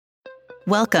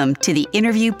Welcome to the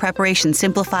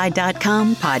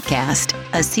InterviewPreparationSimplified.com podcast,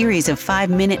 a series of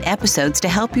 5-minute episodes to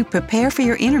help you prepare for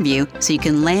your interview so you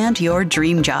can land your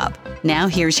dream job. Now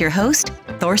here's your host,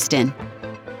 Thorsten.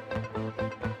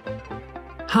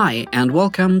 Hi, and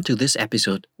welcome to this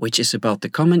episode, which is about the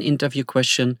common interview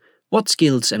question, what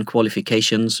skills and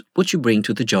qualifications would you bring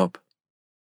to the job?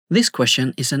 This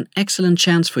question is an excellent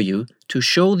chance for you to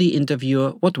show the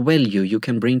interviewer what value you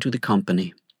can bring to the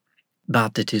company.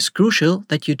 But it is crucial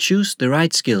that you choose the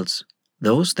right skills,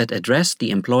 those that address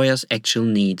the employer's actual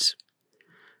needs.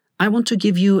 I want to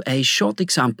give you a short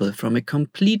example from a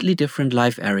completely different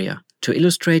life area to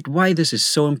illustrate why this is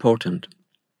so important.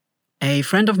 A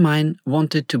friend of mine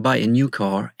wanted to buy a new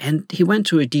car, and he went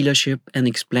to a dealership and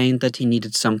explained that he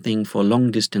needed something for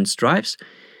long-distance drives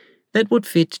that would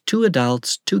fit 2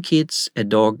 adults, 2 kids, a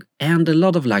dog, and a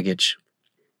lot of luggage.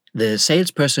 The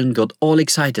salesperson got all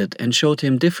excited and showed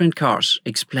him different cars,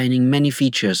 explaining many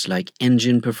features like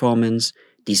engine performance,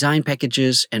 design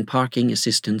packages, and parking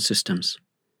assistance systems.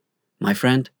 My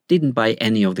friend didn't buy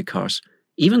any of the cars,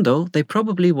 even though they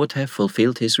probably would have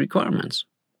fulfilled his requirements.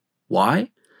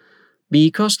 Why?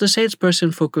 Because the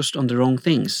salesperson focused on the wrong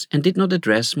things and did not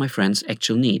address my friend's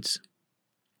actual needs.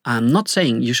 I'm not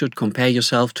saying you should compare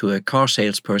yourself to a car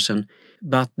salesperson,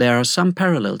 but there are some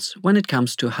parallels when it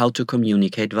comes to how to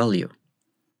communicate value.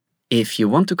 If you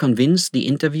want to convince the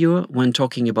interviewer when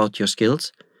talking about your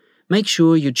skills, make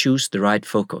sure you choose the right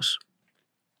focus.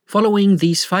 Following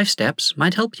these 5 steps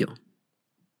might help you.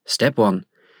 Step 1.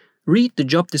 Read the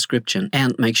job description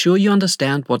and make sure you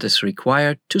understand what is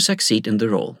required to succeed in the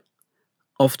role.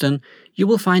 Often, you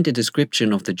will find a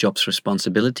description of the job's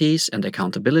responsibilities and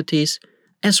accountabilities,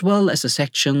 as well as a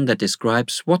section that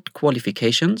describes what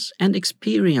qualifications and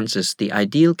experiences the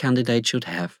ideal candidate should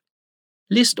have.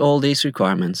 List all these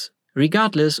requirements,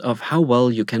 regardless of how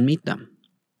well you can meet them.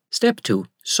 Step 2.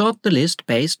 Sort the list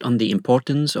based on the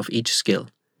importance of each skill.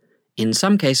 In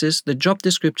some cases, the job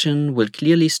description will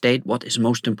clearly state what is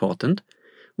most important,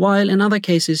 while in other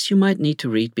cases you might need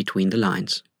to read between the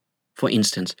lines. For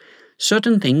instance,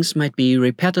 certain things might be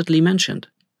repeatedly mentioned,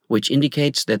 which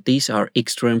indicates that these are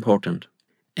extra important.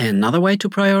 Another way to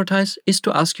prioritize is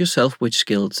to ask yourself which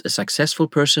skills a successful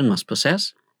person must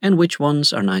possess and which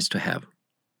ones are nice to have.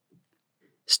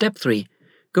 Step 3.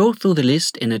 Go through the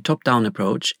list in a top-down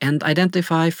approach and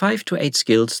identify 5 to 8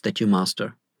 skills that you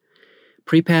master.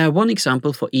 Prepare one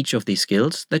example for each of these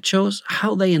skills that shows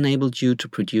how they enabled you to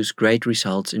produce great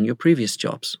results in your previous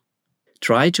jobs.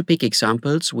 Try to pick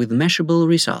examples with measurable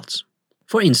results.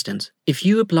 For instance, if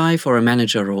you apply for a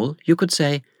manager role, you could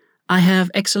say, I have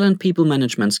excellent people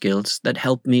management skills that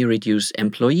help me reduce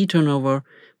employee turnover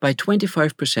by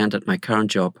 25% at my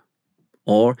current job.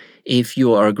 Or, if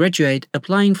you are a graduate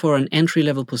applying for an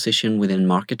entry-level position within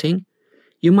marketing,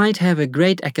 you might have a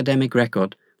great academic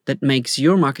record that makes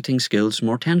your marketing skills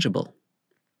more tangible.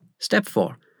 Step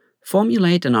 4.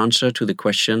 Formulate an answer to the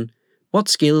question, what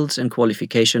skills and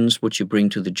qualifications would you bring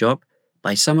to the job,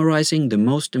 by summarizing the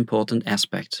most important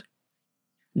aspects.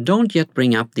 Don't yet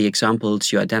bring up the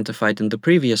examples you identified in the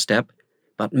previous step,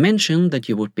 but mention that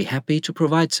you would be happy to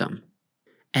provide some.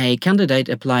 A candidate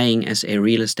applying as a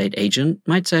real estate agent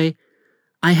might say,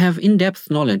 I have in-depth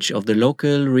knowledge of the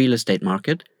local real estate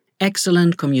market,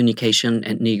 excellent communication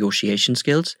and negotiation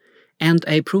skills, and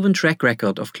a proven track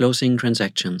record of closing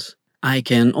transactions. I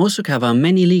can also cover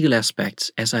many legal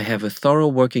aspects as I have a thorough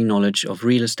working knowledge of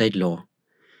real estate law.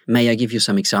 May I give you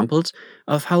some examples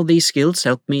of how these skills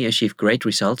helped me achieve great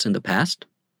results in the past?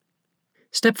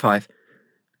 Step 5.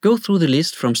 Go through the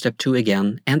list from Step 2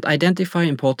 again and identify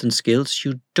important skills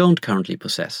you don't currently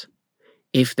possess.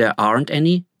 If there aren't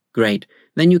any, great,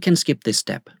 then you can skip this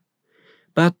step.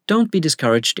 But don't be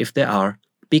discouraged if there are,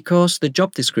 because the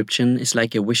job description is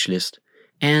like a wish list,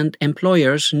 and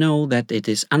employers know that it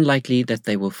is unlikely that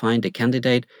they will find a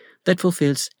candidate that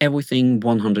fulfills everything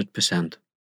 100%.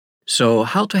 So,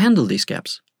 how to handle these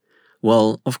gaps?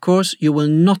 Well, of course, you will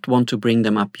not want to bring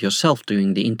them up yourself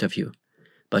during the interview,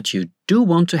 but you do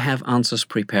want to have answers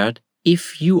prepared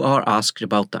if you are asked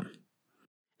about them.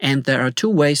 And there are 2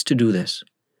 ways to do this.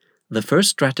 The first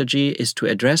strategy is to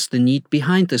address the need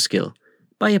behind the skill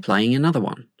by applying another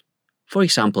one. For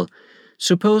example,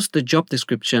 suppose the job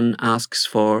description asks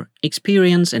for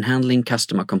experience in handling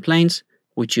customer complaints,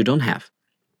 which you don't have.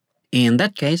 In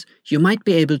that case, you might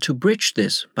be able to bridge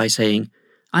this by saying,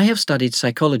 I have studied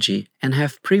psychology and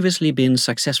have previously been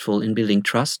successful in building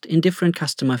trust in different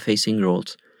customer-facing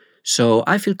roles, so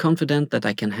I feel confident that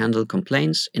I can handle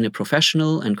complaints in a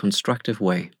professional and constructive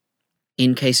way.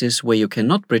 In cases where you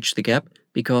cannot bridge the gap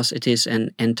because it is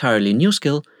an entirely new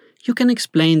skill, you can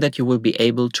explain that you will be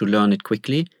able to learn it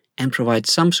quickly and provide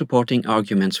some supporting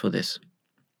arguments for this.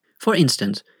 For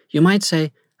instance, you might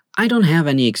say, I don't have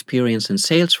any experience in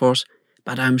Salesforce,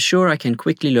 but I'm sure I can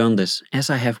quickly learn this as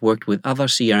I have worked with other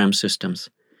CRM systems.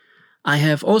 I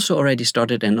have also already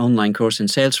started an online course in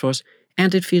Salesforce,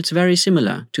 and it feels very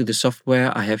similar to the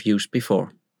software I have used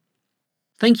before.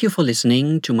 Thank you for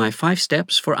listening to my 5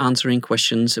 steps for answering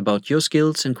questions about your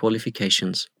skills and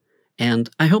qualifications. And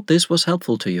I hope this was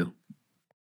helpful to you.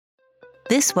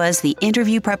 This was the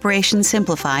Interview Preparation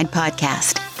Simplified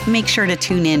podcast. Make sure to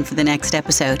tune in for the next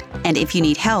episode. And if you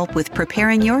need help with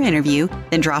preparing your interview,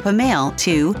 then drop a mail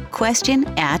to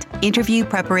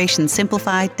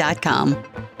question@interviewpreparationsimplified.com.